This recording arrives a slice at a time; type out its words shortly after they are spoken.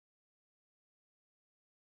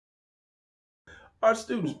Our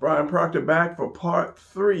students, Brian Proctor back for part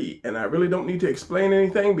 3, and I really don't need to explain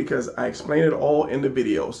anything because I explained it all in the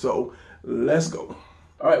video, so let's go.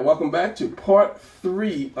 All right, welcome back to part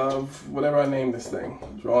 3 of whatever I name this thing,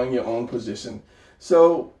 drawing your own position.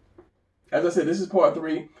 So, as I said, this is part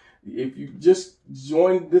 3. If you just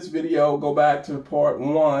joined this video, go back to part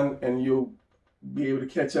 1 and you'll be able to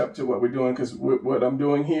catch up to what we're doing, because what I'm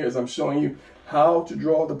doing here is I'm showing you how to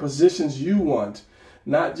draw the positions you want,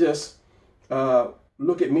 not just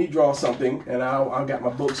look at me draw something. And I got my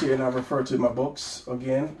books here and I refer to my books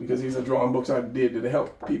again because these are drawing books I did to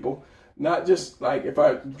help people. Not just like if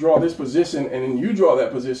I draw this position and then you draw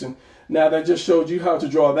that position. Now that just showed you how to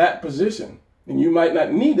draw that position. And you might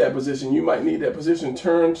not need that position. You might need that position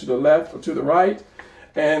turned to the left or to the right.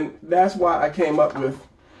 And that's why I came up with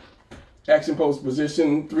action pose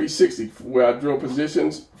position 360, where I draw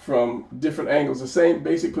positions from different angles, the same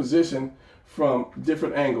basic position from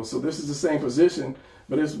different angles. So this is the same position,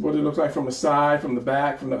 but this is what it looks like from the side, from the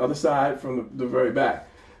back, from the other side, from the very back.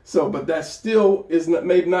 So, but that still is not,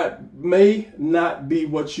 may not be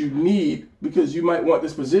what you need, because you might want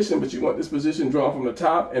this position, but you want this position drawn from the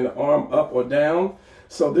top and the arm up or down.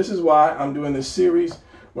 So this is why I'm doing this series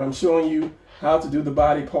where I'm showing you how to do the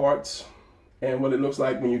body parts and what it looks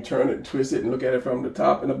like when you turn it, twist it, and look at it from the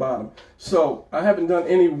top and the bottom. So I haven't done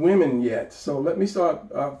any women yet. So let me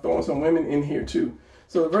start throwing some women in here too.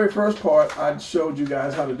 So the very first part, I showed you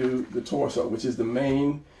guys how to do the torso, which is the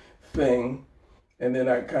main thing. And then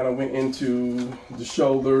I kind of went into the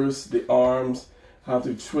shoulders, the arms, how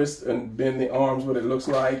to twist and bend the arms, what it looks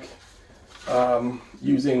like,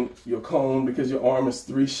 using your cone, because your arm is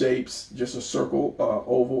 3 shapes, just a circle,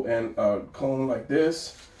 oval, and a cone like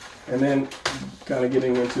this. And then kind of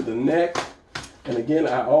getting into the neck. And again,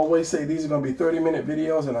 I always say these are going to be 30-minute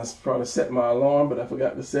videos, and I probably set my alarm, but I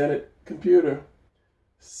forgot to set it. Computer,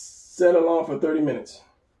 set alarm for 30 minutes.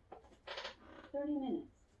 30 minutes,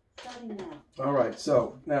 starting now. All right,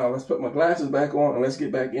 so now let's put my glasses back on and let's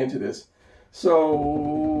get back into this.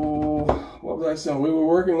 So, what was I saying? We were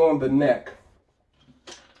working on the neck.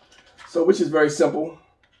 So, which is very simple.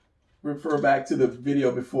 Refer back to the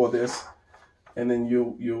video before this, and then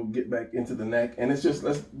you'll get back into the neck. And it's just,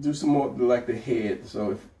 let's do some more like the head.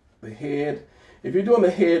 So if you're doing the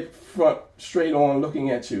head front straight on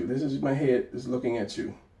looking at you, this is my head is looking at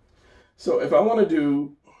you. So if I want to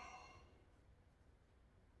do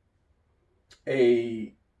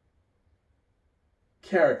a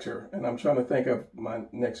character, and I'm trying to think of my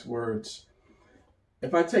next words.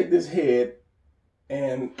 If I take this head,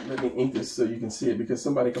 and let me ink this so you can see it, because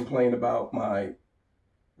somebody complained about my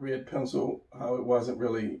red pencil, how it wasn't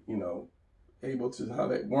really, able to, how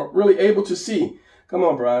they weren't really able to see. Come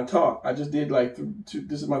on, Brian, talk. I just did like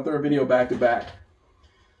this is my 3rd video back to back.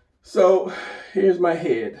 So here's my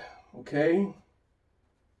head, okay?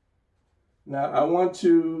 Now I want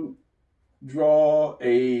to draw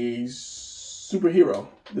a superhero.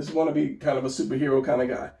 This is going to be kind of a superhero kind of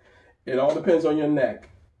guy. It all depends on your neck.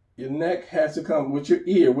 Your neck has to come with your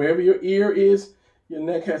ear. Wherever your ear is, your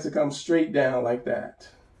neck has to come straight down like that.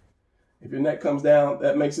 If your neck comes down,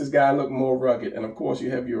 that makes this guy look more rugged. And of course,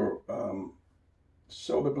 you have your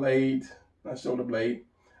shoulder blade, not shoulder blade.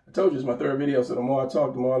 I told you it's my 3rd video, so the more I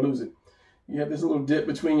talk, the more I lose it. You have this little dip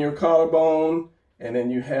between your collarbone, and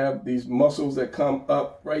then you have these muscles that come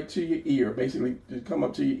up right to your ear. Basically, just come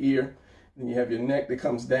up to your ear. Then you have your neck that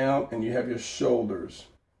comes down, and you have your shoulders.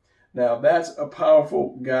 Now, that's a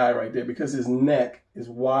powerful guy right there, because his neck is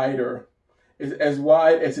wider. It's as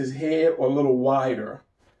wide as his head or a little wider.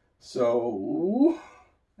 So,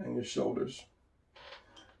 and your shoulders.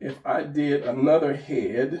 If I did another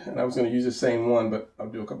head, and I was going to use the same one, but I'll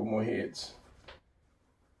do a couple more heads.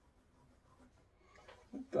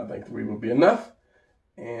 I think 3 will be enough.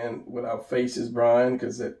 And without faces, Brian,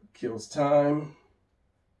 because that kills time.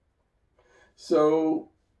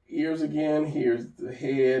 So, ears again, here's the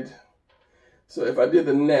head. So if I did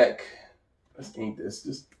the neck, let's ink this,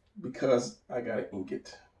 just because I got to ink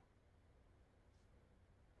it.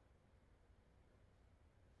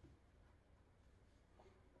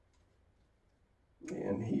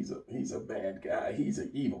 And he's a bad guy. He's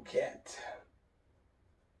an evil cat.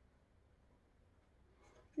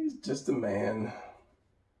 He's just a man.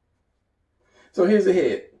 So here's the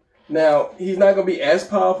head. Now, he's not going to be as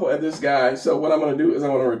powerful as this guy. So what I'm going to do is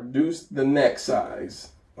I'm going to reduce the neck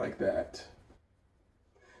size like that.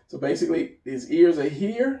 So basically, his ears are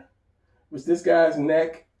here, which this guy's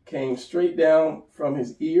neck came straight down from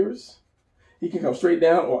his ears. He can come straight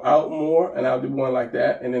down or out more, and I'll do one like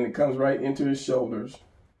that, and then it comes right into his shoulders.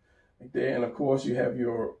 Like there, and of course you have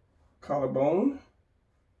your collarbone.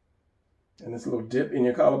 And and this little dip in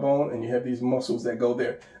your collarbone, and you have these muscles that go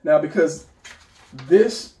there. Now, because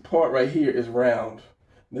this part right here is round,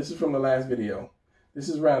 this is from the last video. This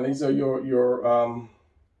is round. These are your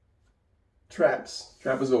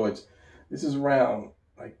trapezoids. This is round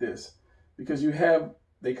like this because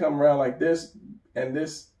they come around like this, and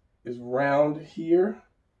this is round here.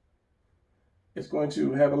 It's going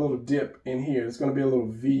to have a little dip in here. It's going to be a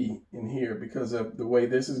little V in here because of the way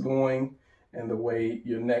this is going and the way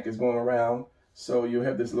your neck is going around. So you'll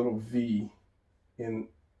have this little V in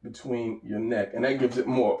between your neck, and that gives it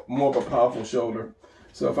more of a powerful shoulder.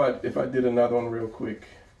 So if I did another one real quick,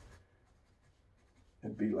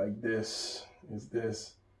 it'd be like this, is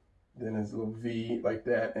this, then there's a little V like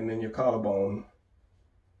that, and then your collarbone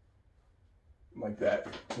like that.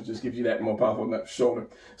 It just gives you that more powerful shoulder.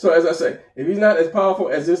 So as I say, if he's not as powerful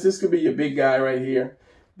as this could be your big guy right here.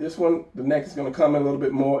 This one, the neck is going to come in a little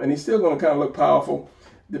bit more, and he's still going to kind of look powerful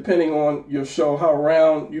depending on your how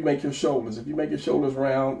round you make your shoulders. If you make your shoulders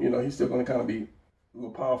round, you know, he's still going to kind of be a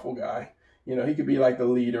little powerful guy. You know, he could be like the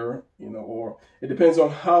leader, you know, or it depends on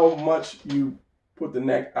how much you put the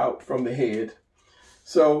neck out from the head.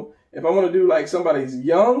 So if I want to do like somebody's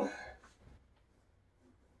young,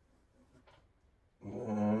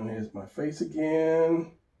 here's my face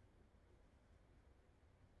again.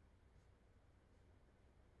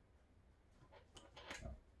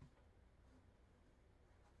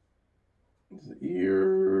 There's the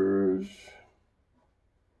ears.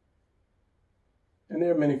 And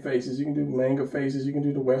there are many faces. You can do manga faces. You can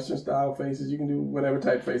do the Western style faces. You can do whatever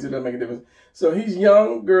type face. It doesn't make a difference. So he's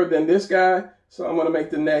younger than this guy. So I'm going to make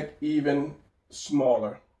the neck even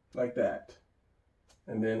smaller like that.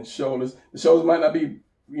 And then shoulders. The shoulders might not be,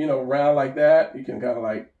 you know, round like that. You can kind of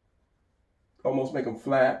like almost make them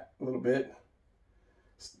flat a little bit.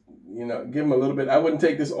 You know, give them a little bit. I wouldn't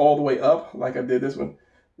take this all the way up like I did this one.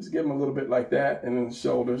 Just give them a little bit like that. And then the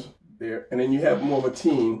shoulders there. And then you have more of a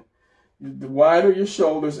teen. The wider your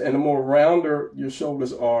shoulders and the more rounder your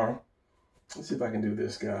shoulders are. Let's see if I can do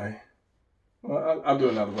this guy. Well, I'll do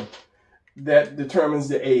another one. That determines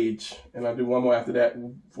the age. And I'll do one more after that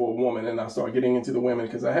for a woman. And I'll start getting into the women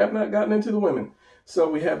because I have not gotten into the women. So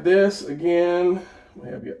we have this again. We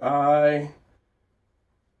have your eye,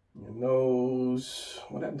 your nose.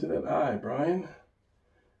 What happened to that eye, Brian?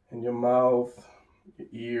 And your mouth, your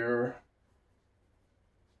ear.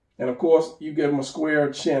 And of course, you give them a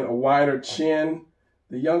square chin, a wider chin.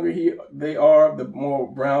 The younger they are, the more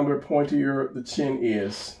rounder, pointier the chin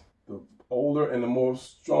is. The older and the more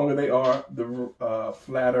stronger they are, the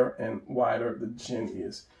flatter and wider the chin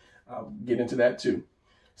is. I'll get into that too.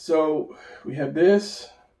 So we have this.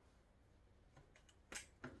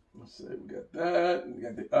 Let's see, we got that. We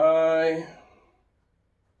got the eye.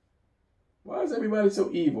 Why is everybody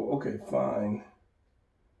so evil? Okay, fine.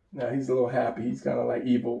 Now he's a little happy. He's kind of like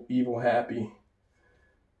evil happy.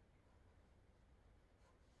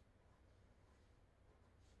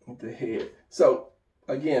 With the head. So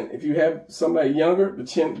again, if you have somebody younger, the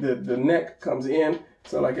chin, the neck comes in.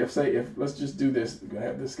 So like if let's just do this, we're gonna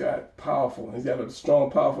have this guy powerful. He's got a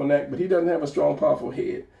strong, powerful neck, but he doesn't have a strong, powerful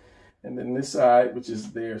head. And then this side, which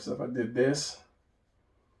is there. So if I did this,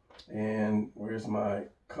 and where's my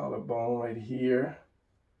collarbone right here?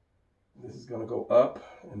 This is going to go up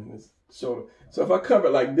and this shoulder. So if I cover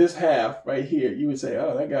like this half right here, you would say,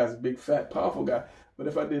 oh, that guy's a big, fat, powerful guy. But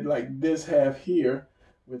if I did like this half here,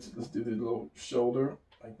 which let's do the little shoulder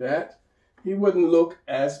like that, he wouldn't look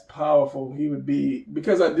as powerful. He would be,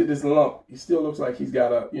 because I did this lump, he still looks like he's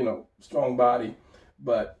got a, you know, strong body.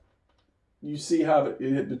 But you see how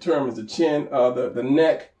it determines the chin, the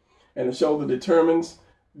neck and the shoulder determines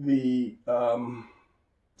the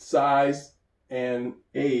size and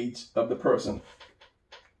age of the person.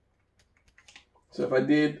 So if I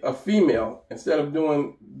did a female, instead of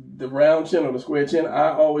doing the round chin or the square chin,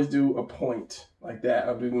 I always do a point like that.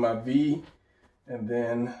 I'll do my V and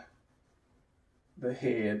then the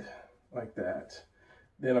head like that.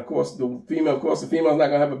 Then of course the female's not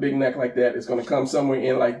gonna have a big neck like that. It's gonna come somewhere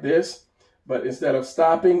in like this, but instead of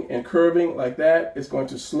stopping and curving like that, it's going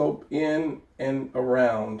to slope in and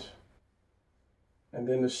around. And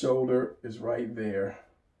then the shoulder is right there.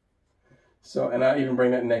 So, and I even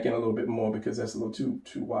bring that neck in a little bit more because that's a little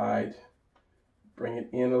too wide. Bring it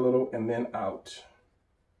in a little and then out.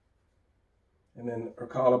 And then her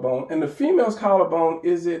collarbone. And the female's collarbone,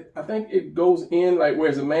 I think it goes in like,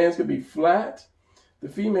 whereas a man's could be flat, the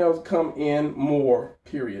females come in more,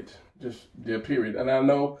 period. Just their period. And I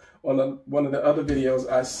know on one of the other videos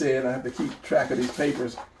I said, I have to keep track of these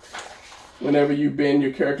papers. Whenever you bend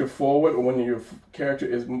your character forward or when your character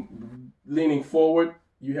is leaning forward,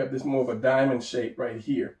 you have this more of a diamond shape right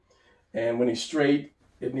here. And when he's straight,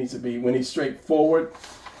 it needs to be, when he's straight forward,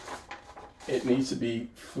 it needs to be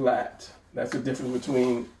flat. That's the difference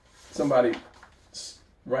between somebody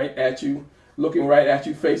right at you, looking right at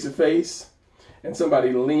you face to face, and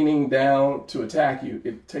somebody leaning down to attack you.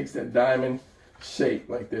 It takes that diamond shape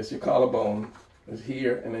like this. Your collarbone is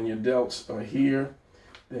here, and then your delts are here.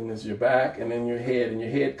 Then there's your back, and then your head. And your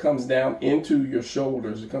head comes down into your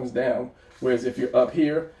shoulders. It comes down. Whereas if you're up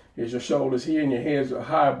here, here's your shoulders here, and your heads are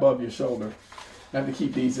high above your shoulder. I have to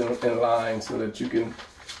keep these in line so that you can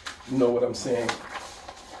know what I'm saying.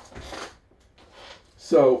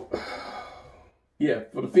 So, yeah,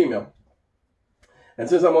 for the female. And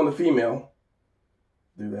since I'm on the female,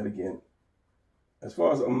 do that again. As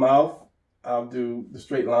far as a mouth, I'll do the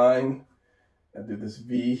straight line. I do this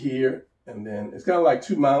V here, and then it's kind of like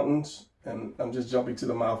two mountains, and I'm just jumping to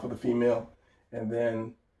the mouth for the female. And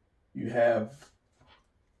then you have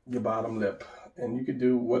your bottom lip, and you could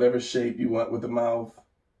do whatever shape you want with the mouth.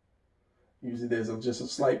 Usually there's just a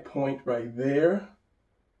slight point right there,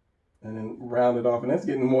 and then round it off, and that's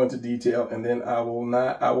getting more into detail. And then I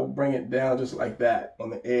will bring it down just like that on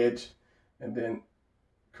the edge, and then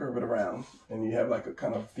curve it around, and you have like a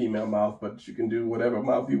kind of female mouth. But you can do whatever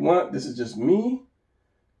mouth you want. This is just me.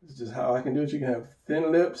 This is just how I can do it. You can have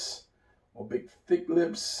thin lips or big thick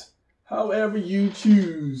lips, however you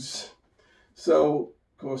choose. So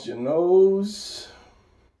of course your nose,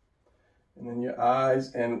 and then your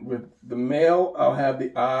eyes. And with the male, I'll have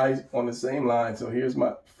the eyes on the same line. So here's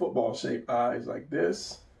my football shaped eyes like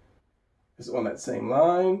this. It's on that same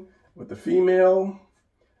line. With the female,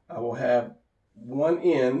 I will have one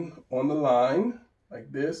end on the line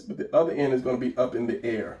like this, but the other end is going to be up in the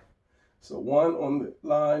air. So one on the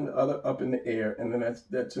line, the other up in the air. And then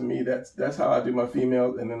that to me, that's how I do my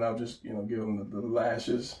females. And then I'll just, give them the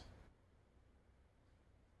lashes.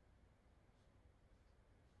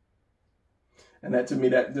 And that to me,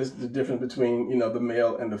 that just the difference between, the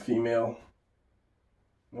male and the female.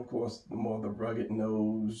 And of course, the more the rugged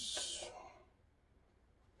nose.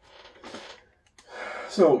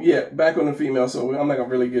 So yeah, back on the female. So I'm not gonna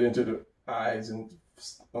really get into the eyes and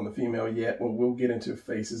on the female yet. We'll get into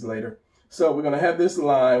faces later. So we're gonna have this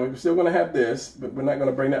line. We're still gonna have this, but we're not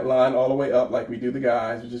gonna bring that line all the way up like we do the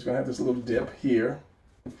guys. We're just gonna have this little dip here.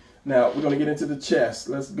 Now we're gonna get into the chest.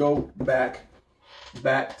 Let's go back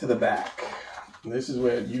to the back. This is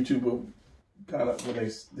where YouTube will kind of, when they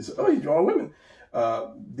say, oh, you're drawing women,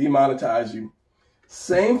 demonetize you.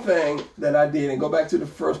 Same thing that I did, and go back to the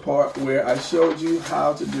first part where I showed you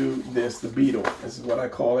how to do this, the beetle. This is what I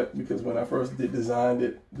call it, because when I first designed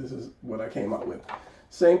it, this is what I came out with.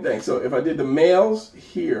 Same thing. So if I did the males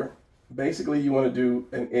here, basically you want to do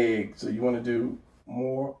an egg. So you want to do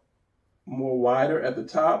more wider at the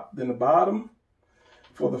top than the bottom.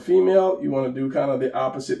 For the female, you want to do kind of the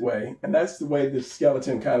opposite way. And that's the way the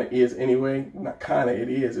skeleton kind of is anyway. Not kind of, it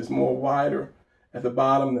is. It's more wider at the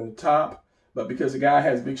bottom than the top. But because the guy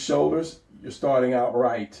has big shoulders, you're starting out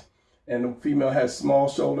right. And the female has small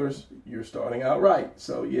shoulders, you're starting out right.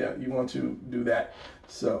 So yeah, you want to do that.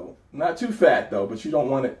 So not too fat though, but you don't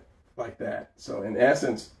want it like that. So in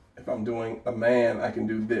essence, if I'm doing a man, I can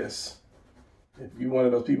do this. If you're one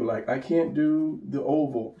of those people like, I can't do the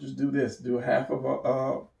oval, just do this. Do a half of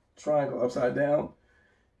a triangle upside down.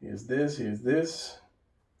 Here's this,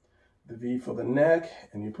 the V for the neck,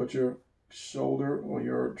 and you put your shoulder or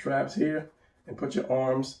your traps here and put your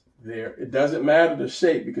arms there. It doesn't matter the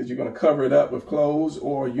shape because you're going to cover it up with clothes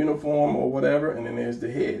or uniform or whatever, and then there's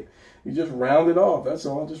the head. You just round it off, that's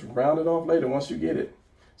all. Just round it off later once you get it.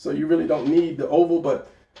 So you really don't need the oval, but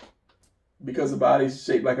because the body's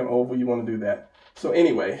shaped like an oval, you want to do that. So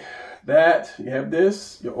anyway, that, you have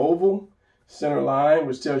this, your oval, center line,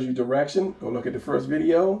 which tells you direction. Go look at the first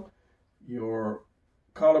video. Your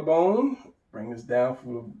collarbone, bring this down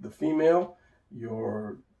for the female.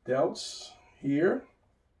 Your delts here.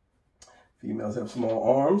 Females have small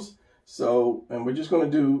arms. So, and we're just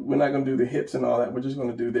going to do, we're not going to do the hips and all that. We're just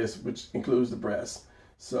going to do this, which includes the breast.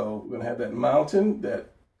 So we're going to have that mountain, that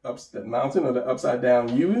mountain or the upside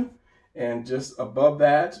down U. And just above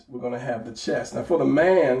that, we're going to have the chest. Now for the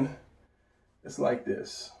man, it's like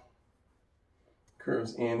this.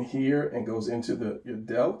 Curves in here and goes into your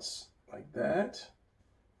delts like that.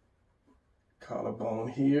 Collarbone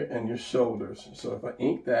here and your shoulders. So if I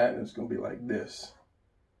ink that, it's going to be like this.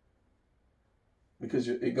 Because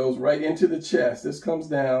it goes right into the chest. This comes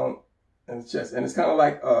down and the chest. And it's kind of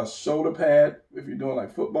like a shoulder pad if you're doing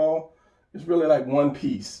like football. It's really like one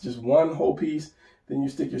piece, just one whole piece. Then you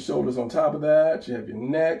stick your shoulders on top of that. You have your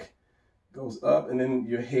neck, goes up, and then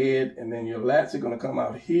your head, and then your lats are going to come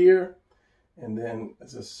out here. And then,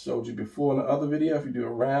 as I showed you before in the other video, if you do a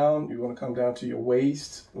round, you're going to come down to your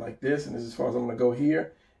waist like this. And this is as far as I'm going to go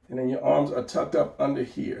here. And then your arms are tucked up under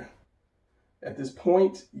here. At this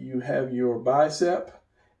point, you have your bicep.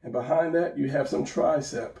 And behind that, you have some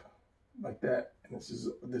tricep like that. And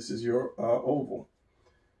this is your oval.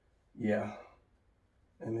 Yeah.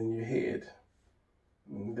 And then your head.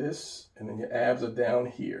 And this. And then your abs are down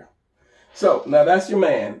here. So now that's your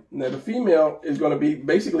man. Now the female is going to be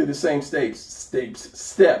basically the same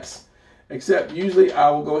steps, except usually I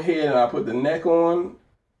will go ahead and I'll put the neck on,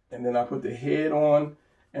 and then I'll put the head on,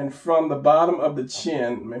 and from the bottom of the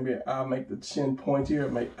chin, maybe I'll make the chin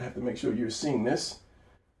pointier. I have to make sure you're seeing this.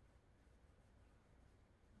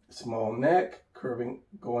 Small neck, curving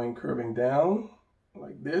down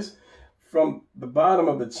like this. From the bottom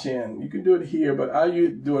of the chin, you can do it here, but I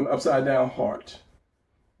do an upside down heart,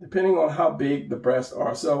 depending on how big the breasts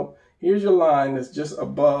are. So here's your line that's just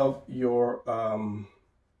above your,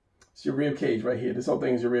 it's your rib cage right here. This whole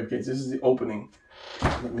thing is your rib cage. This is the opening.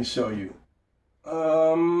 Let me show you.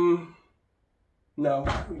 No,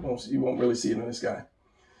 you won't really see it on this guy.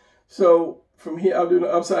 So from here, I'll do an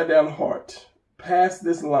upside down heart. Past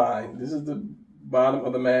this line, this is the bottom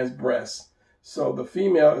of the man's breast. So the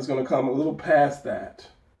female is going to come a little past that.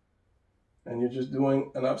 And you're just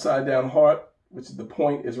doing an upside down heart, which is the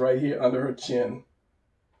point is right here under her chin.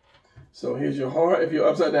 So here's your heart. If you're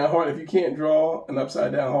upside down heart, if you can't draw an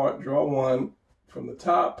upside down heart, draw one from the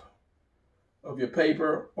top of your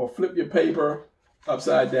paper, or flip your paper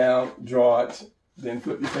upside down, draw it, then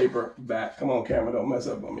flip your paper back. Come on, camera, don't mess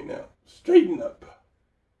up on me now. Straighten up.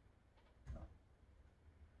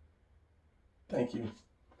 Thank you.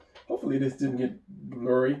 Hopefully this didn't get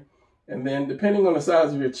blurry. And then depending on the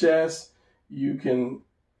size of your chest,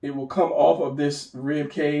 it will come off of this rib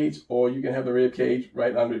cage, or you can have the rib cage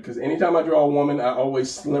right under it. Because anytime I draw a woman, I always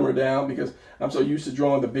slim her down because I'm so used to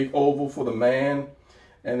drawing the big oval for the man.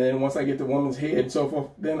 And then once I get the woman's head and so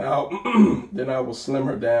forth, then I will slim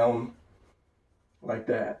her down like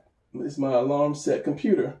that. This is my alarm set.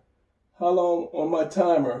 Computer, how long on my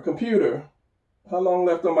timer? Computer, how long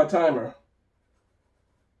left on my timer?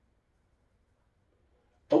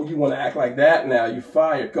 Oh, you want to act like that now? You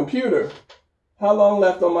fired. Computer, how long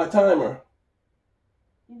left on my timer?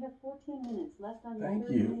 You have 14 minutes left on your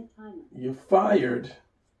 30-minute timer. You're fired.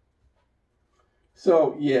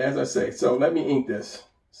 So, yeah, as I say, so let me ink this.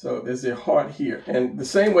 So there's a heart here. And the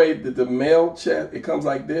same way that the male chest, it comes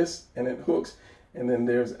like this and it hooks. And then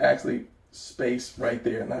there's actually space right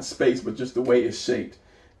there. Not space, but just the way it's shaped.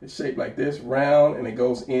 It's shaped like this, round, and it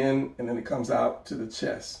goes in, and then it comes out to the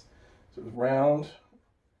chest. So it's round,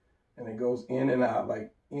 and it goes in and out,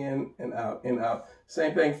 like in and out, in and out.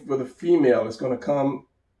 Same thing for the female. It's going to come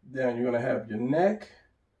down. You're going to have your neck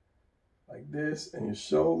like this, and your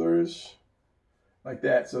shoulders like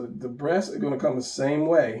that. So the breasts are going to come the same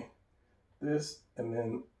way. This, and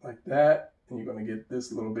then like that, and you're going to get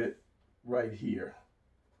this little bit right here.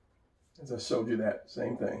 As I showed you that,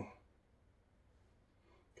 same thing.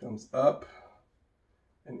 Comes up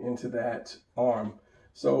and into that arm.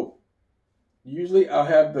 So usually I'll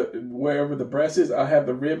have wherever the breast is, I'll have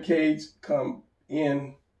the rib cage come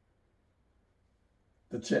in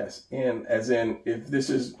the chest. In, as in, if this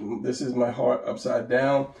is my heart upside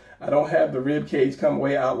down, I don't have the rib cage come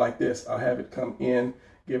way out like this. I'll have it come in,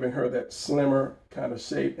 giving her that slimmer kind of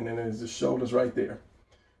shape, and then there's the shoulders right there.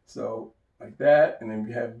 So like that, and then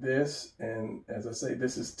we have this, and as I say,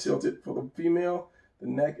 this is tilted for the female. The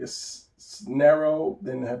neck is narrow,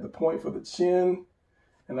 then you have the point for the chin,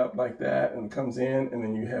 and up like that, and it comes in, and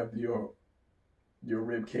then you have your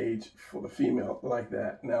rib cage for the female like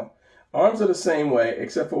that. Now, arms are the same way,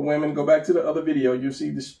 except for women. Go back to the other video, you'll see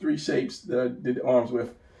the 3 shapes that I did the arms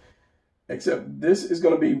with. Except this is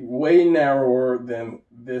going to be way narrower than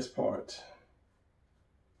this part.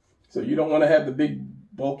 So you don't want to have the big,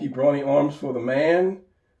 bulky, brawny arms for the man.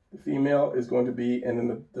 The female is going to be, and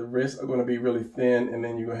then the wrists are going to be really thin, and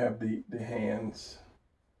then you're going to have the hands.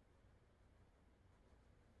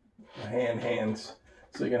 The hands.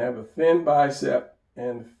 So you're going to have a thin bicep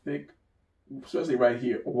and thick, especially right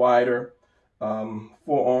here, wider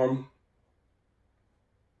forearm.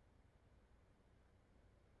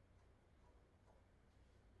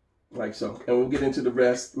 Like so. And we'll get into the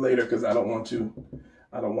rest later because I don't want to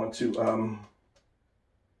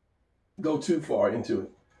go too far into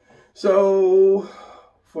it. So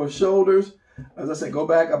for shoulders, as I said, go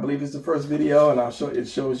back. I believe it's the first video, and it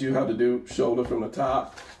shows you how to do shoulder from the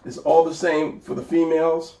top. It's all the same for the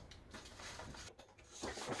females.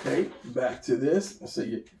 Okay, back to this. So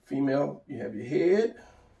your female, you have your head.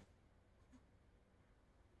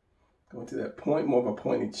 Go to that point, more of a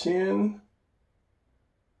pointy chin.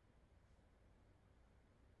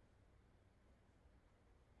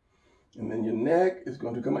 And then your neck is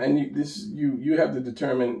going to come, and you have to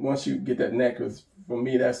determine once you get that neck, because for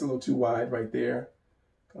me that's a little too wide right there,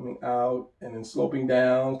 coming out and then sloping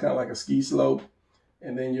down, kind of like a ski slope.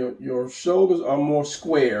 And then your shoulders are more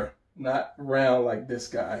square, not round like this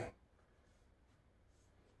guy.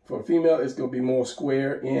 For a female, it's going to be more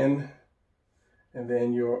square in, and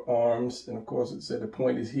then your arms, and of course it said the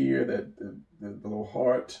point is here, that the little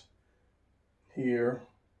heart here.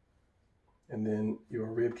 And then your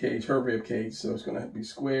rib cage, her rib cage, so it's going to be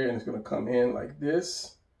square and it's going to come in like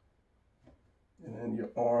this. And then your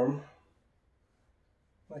arm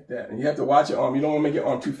like that. And you have to watch your arm. You don't want to make your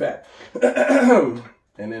arm too fat. And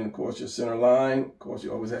then, of course, your center line. Of course,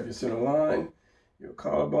 you always have your center line, your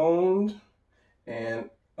collarbone. And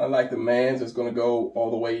unlike the man's, it's going to go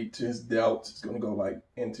all the way to his delts. It's going to go like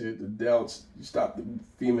into the delts. You stop the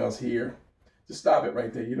females here. Just stop it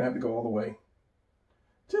right there. You don't have to go all the way.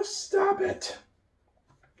 Just stop it.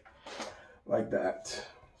 Like that.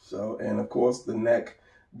 So, and of course the neck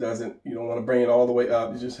doesn't, you don't want to bring it all the way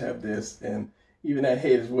up. You just have this, and even that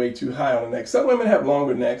head is way too high on the neck. Some women have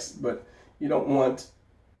longer necks, but you don't want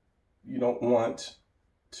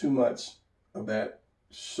too much of that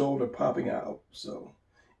shoulder popping out. So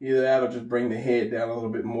either that or just bring the head down a little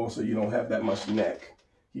bit more so you don't have that much neck.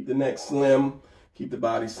 Keep the neck slim, keep the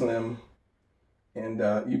body slim. And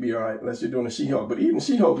you'll be all right unless you're doing a She-Hulk. But even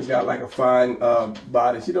She-Hulk has got like a fine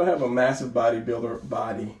body. She don't have a massive bodybuilder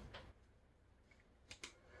body.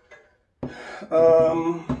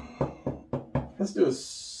 Let's do a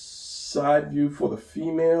side view for the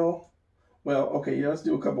female. Well, okay, yeah, let's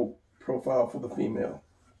do a couple profile for the female.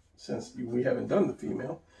 Since we haven't done the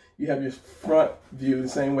female. You have your front view the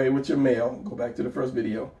same way with your male. Go back to the first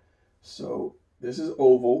video. So this is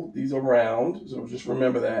oval, these are round, so just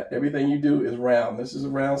remember that. Everything you do is round. This is a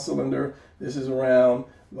round cylinder, this is a round,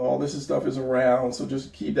 all this stuff is round, so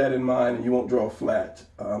just keep that in mind and you won't draw flat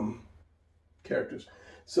characters.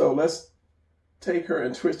 So let's take her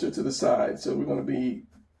and twist her to the side. So we're going to be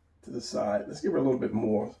to the side. Let's give her a little bit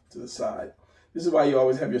more to the side. This is why you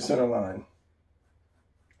always have your center line,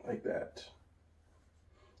 like that.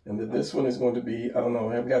 And then this one is going to be, I don't know,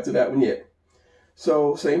 I haven't got to that one yet.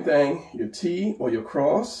 So same thing, your T or your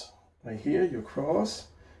cross, right here, your cross,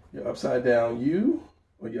 your upside down U,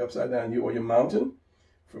 or your upside down U or your mountain.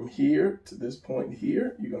 From here to this point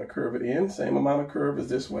here, you're going to curve it in, same amount of curve as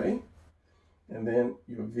this way. And then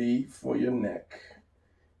your V for your neck.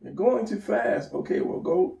 You're going too fast. Okay, well,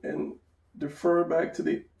 go and defer back to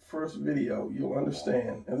the first video. You'll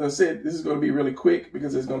understand. As I said, this is going to be really quick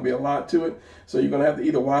because there's going to be a lot to it. So you're going to have to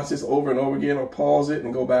either watch this over and over again or pause it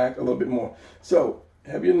and go back a little bit more. So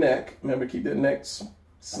have your neck. Remember, keep that neck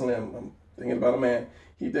slim. I'm thinking about a man.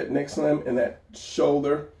 Keep that neck slim and that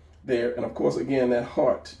shoulder there. And of course, again, that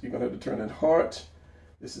heart. You're going to have to turn that heart.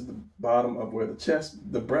 This is the bottom of where the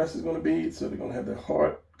chest, the breast is going to be. So they're going to have the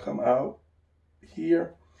heart come out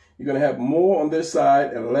here. You're going to have more on this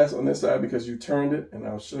side and less on this side because you turned it, and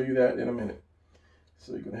I'll show you that in a minute.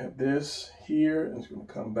 So you're going to have this here, and it's going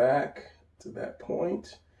to come back to that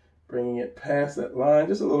point, bringing it past that line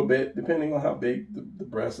just a little bit, depending on how big the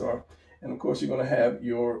breasts are. And of course, you're going to have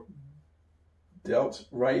your delts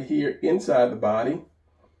right here inside the body,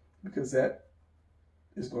 because that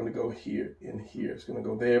is going to go here and here. It's going to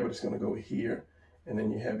go there, but it's going to go here. And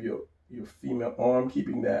then you have your female arm,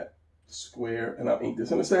 keeping that square, and I'll ink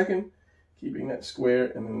this in a second, keeping that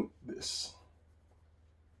square, and then this.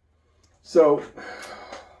 So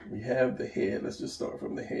we have the head. Let's just start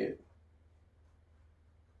from the head.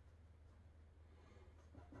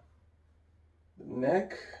 The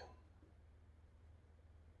neck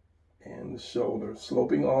and the shoulder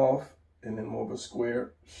sloping off, and then more of a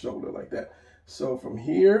square shoulder like that. So from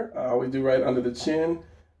here, I always do right under the chin,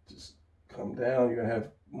 just come down. You're gonna have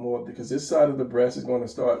more, because this side of the breast is going to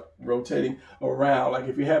start rotating around. Like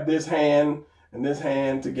if you have this hand and this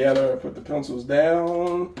hand together, put the pencils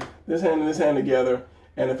down, this hand and this hand together,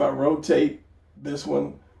 and if I rotate this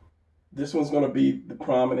one's going to be the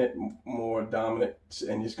prominent, more dominant,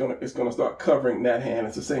 and it's going to start covering that hand.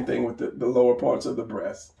 It's the same thing with the lower parts of the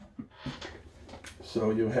breast.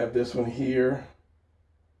 So you'll have this one here.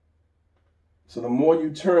 So the more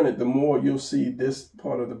you turn it, the more you'll see this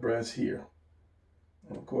part of the breast here.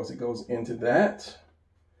 And of course, it goes into that.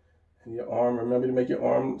 And your arm, remember to make your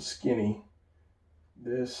arm skinny.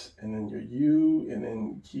 This, and then your U, and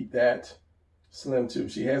then keep that slim too.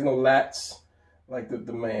 She has no lats like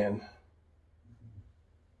the man.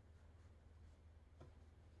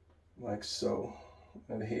 Like so.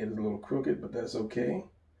 And the head is a little crooked, but that's okay.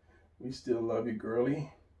 We still love you,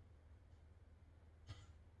 girly.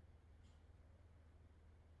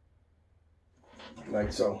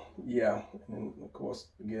 like so. Yeah, and then of course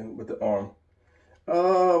again with the arm.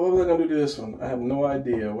 What was I gonna do to this one? I have no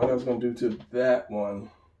idea what I was gonna do to that one.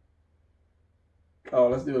 Oh,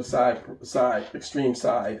 let's do a side, extreme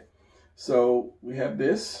side. So we have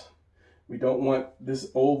this. We don't want this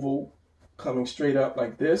oval coming straight up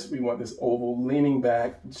like this. We want this oval leaning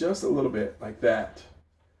back just a little bit like that.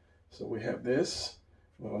 So we have this.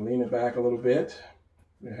 I'm gonna lean it back a little bit.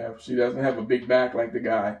 She doesn't have a big back like the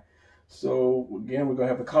guy. So again, we're gonna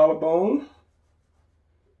have the collarbone.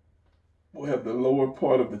 We'll have the lower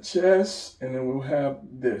part of the chest, and then we'll have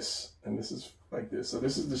this, and this is like this. So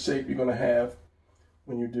this is the shape you're gonna have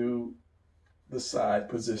when you do the side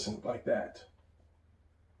position like that.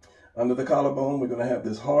 Under the collarbone, we're gonna have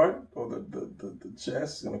this heart, or the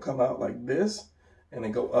chest is gonna come out like this, and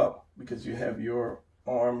then go up because you have your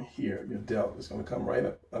arm here, your delt is gonna come right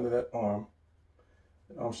up under that arm.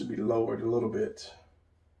 The arm should be lowered a little bit.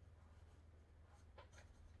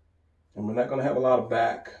 And we're not going to have a lot of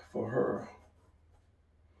back for her.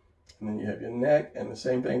 And then you have your neck, and the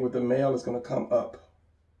same thing with the male is going to come up.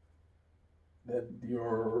 That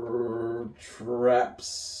your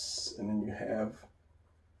traps, and then you have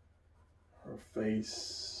her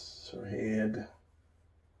face, her head.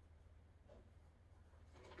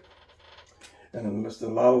 And then there's a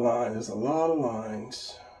lot of lines. There's a lot of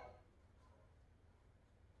lines.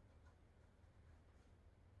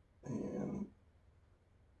 And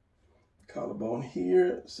collarbone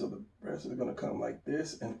here, so the breast is going to come like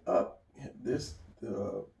this and up. You have this,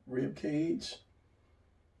 the rib cage,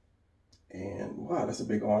 and wow, that's a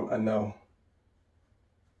big arm. I know.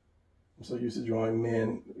 I'm so used to drawing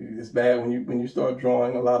men. It's bad when you start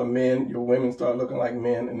drawing a lot of men. Your women start looking like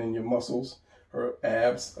men, and then your muscles, her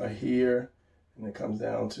abs are here, and it comes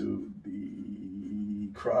down to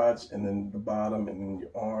the crotch, and then the bottom, and then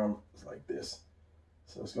your arm is like this.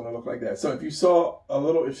 So it's going to look like that. So if you saw a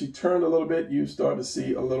little, if she turned a little bit, you start to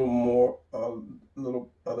see a little more, a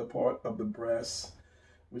little other part of the breast,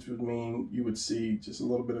 which would mean you would see just a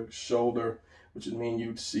little bit of shoulder, which would mean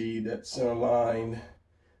you'd see that center line.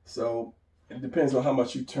 So it depends on how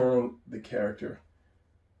much you turn the character.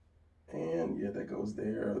 And yeah, that goes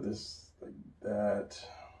there, this like that,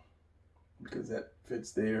 because that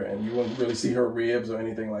fits there, and you won't really see her ribs or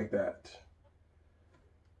anything like that.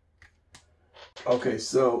 Okay,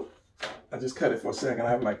 so I just cut it for a second. I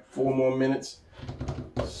have like 4 more minutes.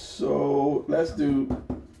 So let's do,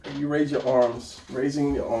 you raise your arms,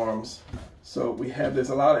 raising your arms. So we have this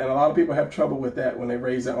a lot, and a lot of people have trouble with that when they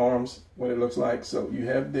raise their arms, what it looks like. So you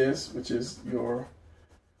have this, which is your,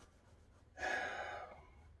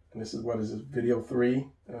 and this is what is this, video 3,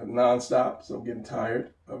 non-stop. So I'm getting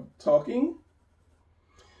tired of talking.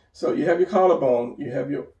 So you have your collarbone, you have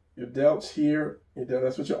your delts here,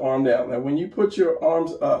 that's what your arm down. Now when you put your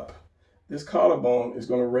arms up, this collarbone is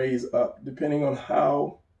going to raise up depending on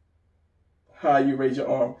how high you raise your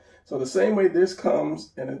arm. So the same way this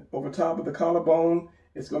comes and over top of the collarbone,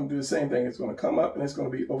 it's going to do the same thing. It's going to come up and it's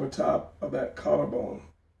going to be over top of that collarbone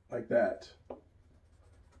like that.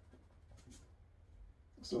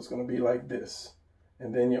 So it's going to be like this.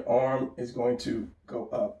 And then your arm is going to go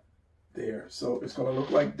up there. So it's going to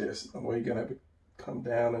look like this. The way you're going to have it come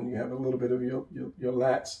down, and you have a little bit of your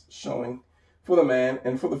lats showing for the man,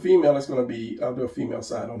 and for the female it's going to be, I'll do a female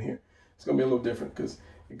side on here. It's going to be a little different because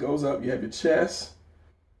it goes up. You have your chest,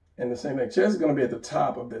 and the same thing. Chest is going to be at the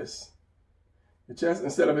top of this. Your chest,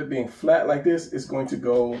 instead of it being flat like this, it's going to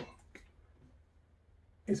go,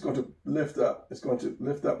 it's going to lift up. It's going to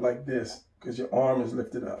lift up like this because your arm is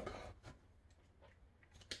lifted up.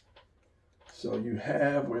 So you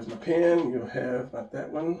have, where's my pen? You'll have, not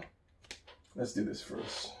that one. Let's do this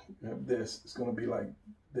first. You have this. It's going to be like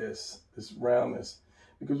this roundness.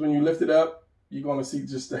 Because when you lift it up, you're going to see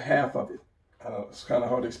just the half of it. I know it's kind of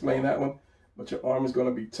hard to explain that one, but your arm is going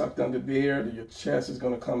to be tucked under there. Your chest is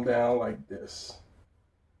going to come down like this.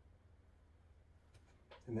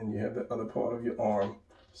 And then you have the other part of your arm.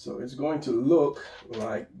 So it's going to look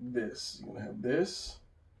like this. You're going to have this.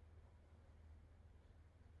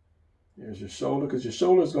 Here's your shoulder, because your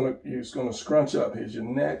shoulder is going to scrunch up. Here's your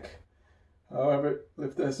neck. However,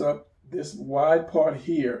 lift this up. This wide part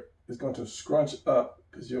here is going to scrunch up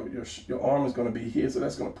because your arm is going to be here. So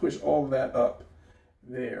that's going to push all of that up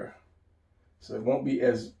there. So it won't be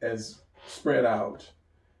as spread out.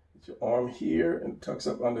 It's your arm here and tucks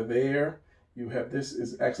up under there. You have this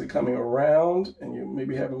is actually coming around, and you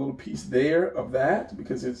maybe have a little piece there of that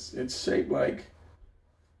because it's shaped like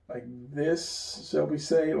this, shall we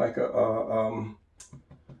say, like a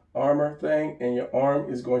armor thing, and your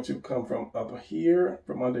arm is going to come from up here,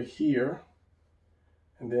 from under here,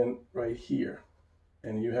 and then right here.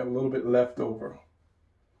 and you have a little bit left over.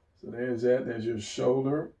 So there's that, there's your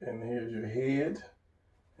shoulder, and here's your head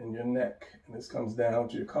and your neck. And this comes down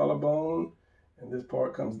to your collarbone, and this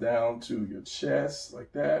part comes down to your chest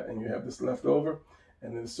like that, and you have this left over,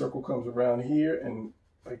 and then the circle comes around here and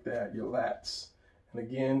like that, your lats. And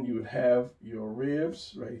again, you would have your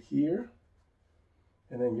ribs right here,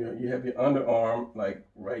 and then you have your underarm like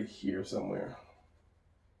right here somewhere.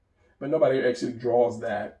 But nobody actually draws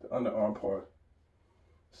that, the underarm part.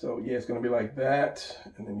 So yeah, it's gonna be like that,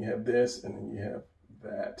 and then you have this, and then you have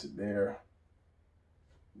that there,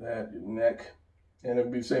 that, your neck. And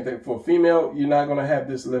it'll be the same thing for a female. You're not gonna have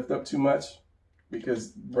this lift up too much because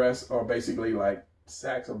breasts are basically like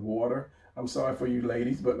sacks of water. I'm sorry for you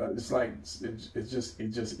ladies, but it's like, it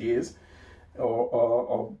just is.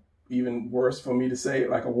 Or even worse for me to say,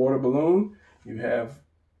 like a water balloon. You have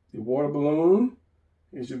your water balloon,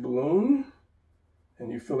 here's your balloon,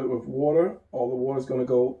 and you fill it with water. All the water is gonna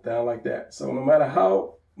go down like that. So no matter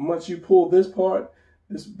how much you pull this part,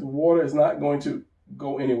 the water is not going to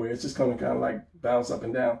go anywhere. It's just gonna kind of like bounce up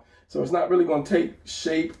and down. So it's not really gonna take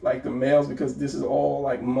shape like the males, because this is all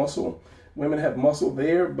like muscle. Women have muscle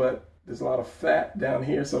there, but there's a lot of fat down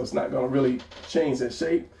here, so it's not gonna really change that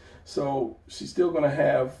shape. So she's still gonna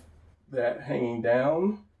have that hanging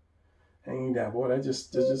down. Boy, that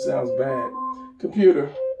just sounds bad.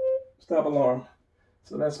 Computer, stop alarm.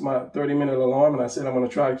 So that's my 30-minute alarm, and I said I'm gonna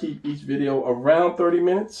try to keep each video around 30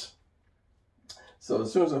 minutes. So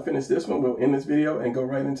as soon as I finish this one, we'll end this video and go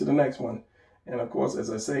right into the next one. And of course, as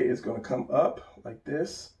I say, it's gonna come up like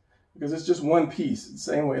this, because it's just one piece. The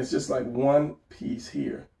same way, it's just like one piece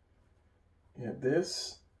here. You have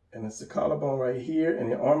this, and it's the collarbone right here, and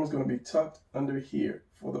your arm is gonna be tucked under here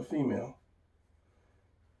for the female.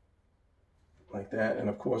 Like that, and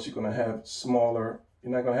of course you're gonna have smaller,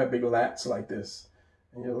 you're not gonna have big lats like this.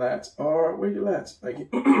 And your lats are, where are your lats? Like,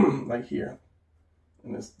 like here.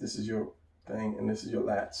 And this is your thing, and this is your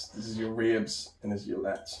lats. This is your ribs, and this is your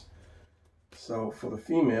lats. So for the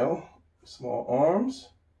female, small arms,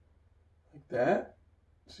 like that.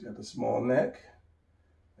 So you got the small neck,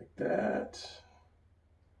 like that.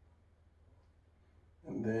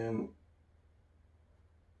 And then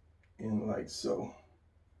in like so.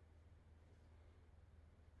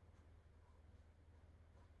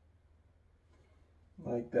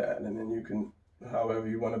 Like that, and then you can, however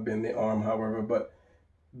you want to bend the arm, however, but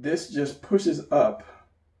this just pushes up.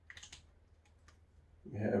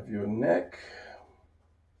 You have your neck,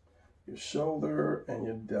 your shoulder, and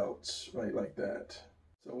your delts, right like that.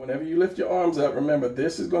 So whenever you lift your arms up, remember,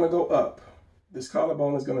 this is going to go up. This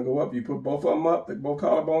collarbone is going to go up. You put both of them up, both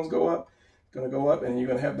collarbones go up, it's going to go up, and you're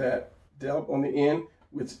going to have that delt on the end,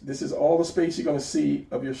 which this is all the space you're going to see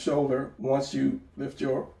of your shoulder once you lift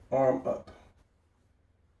your arm up.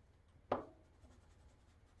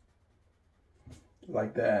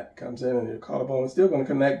 Like that, comes in, and your collarbone is still going to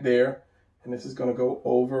connect there, and this is going to go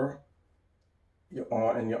over your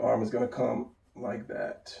arm, and your arm is going to come like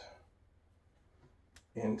that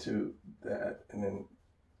into that. And then,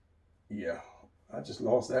 yeah, I just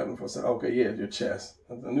lost that one for a second. Okay, yeah, your chest.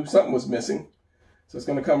 I knew something was missing. So it's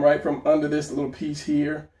going to come right from under this little piece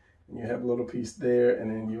here, and you have a little piece there, and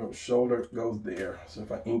then your shoulder goes there. So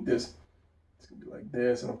if I ink this, it's going to be like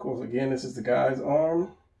this. And of course, again, this is the guy's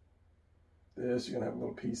arm. This, you're gonna have a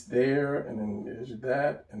little piece there, and then there's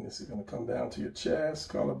that, and this is gonna come down to your chest,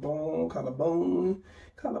 collarbone, collarbone,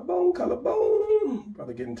 collarbone, collarbone.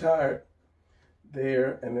 Probably getting tired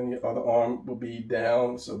there, and then your other arm will be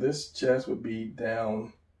down. So this chest would be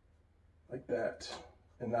down like that,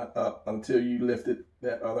 and not up until you lifted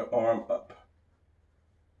that other arm up.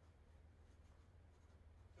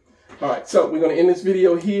 All right, so we're gonna end this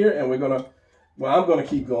video here, and I'm gonna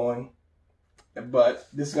keep going. But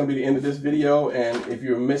this is going to be the end of this video, and if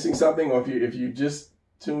you're missing something, or if you just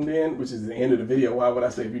tuned in, which is the end of the video, why would I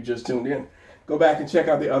say if you just tuned in? Go back and check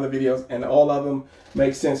out the other videos, and all of them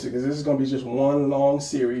make sense, because this is going to be just one long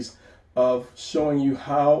series of showing you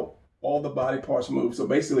how all the body parts move. So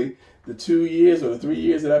basically, the 2 years or the 3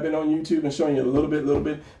 years that I've been on YouTube and showing you a little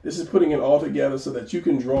bit, this is putting it all together so that you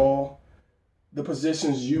can draw the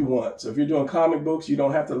positions you want. So if you're doing comic books, you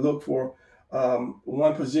don't have to look for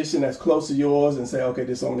one position that's close to yours and say, okay,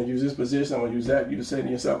 I'm going to use this position, I'm going to use that. You just say to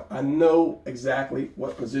yourself, I know exactly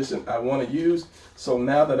what position I want to use. So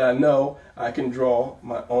now that I know, I can draw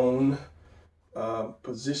my own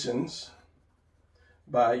positions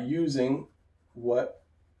by using what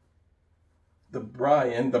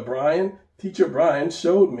teacher Brian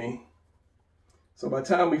showed me. So by the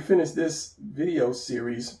time we finish this video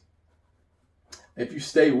series, if you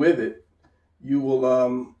stay with it, you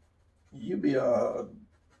will you'll be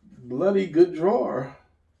bloody good drawer.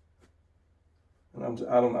 And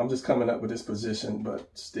I'm just coming up with this position, but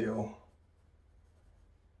still.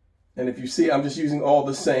 And if you see, I'm just using all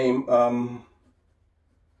the same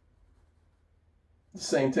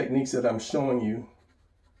techniques that I'm showing you.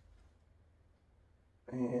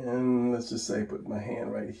 And let's just say put my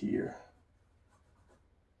hand right here.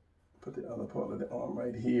 Put the other part of the arm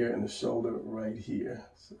right here and the shoulder right here.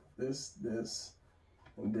 So this,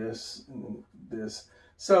 and this, and then this.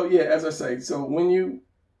 So yeah, as I say, so when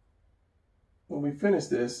we finish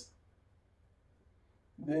this,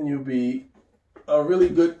 then you'll be a really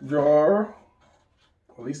good drawer,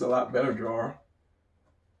 or at least a lot better drawer.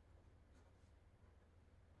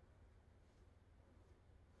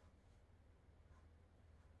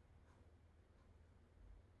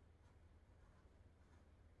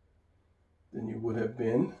 Than you would have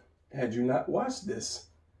been had you not watched this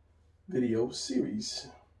video series.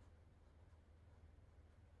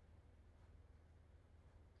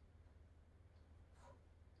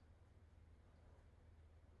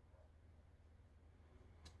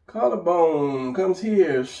 Collarbone comes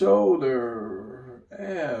here, shoulder,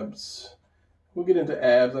 abs. We'll get into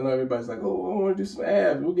abs. I know everybody's like, oh, I want to do some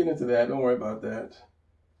abs. We'll get into that. Don't worry about that.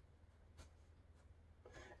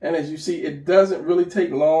 And as you see, it doesn't really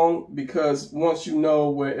take long, because once you know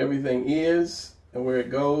where everything is and where it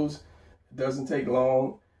goes, it doesn't take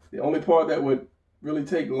long. The only part that would really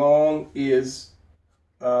take long is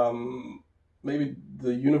maybe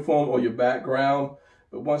the uniform or your background.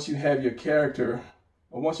 But once you have your character,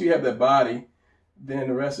 or once you have that body, then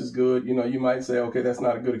the rest is good. You know, you might say, okay, that's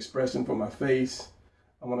not a good expression for my face.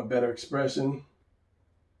 I want a better expression.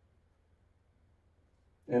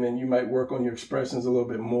 And then you might work on your expressions a little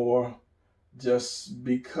bit more, just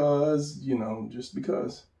because, you know, just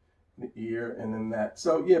because. The ear and then that.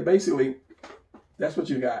 So yeah, basically, that's what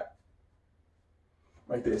you got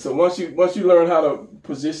right there. So once you learn how to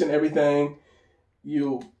position everything,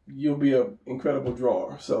 you'll be an incredible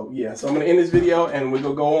drawer. So yeah, so I'm gonna end this video and we're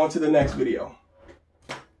gonna go on to the next video.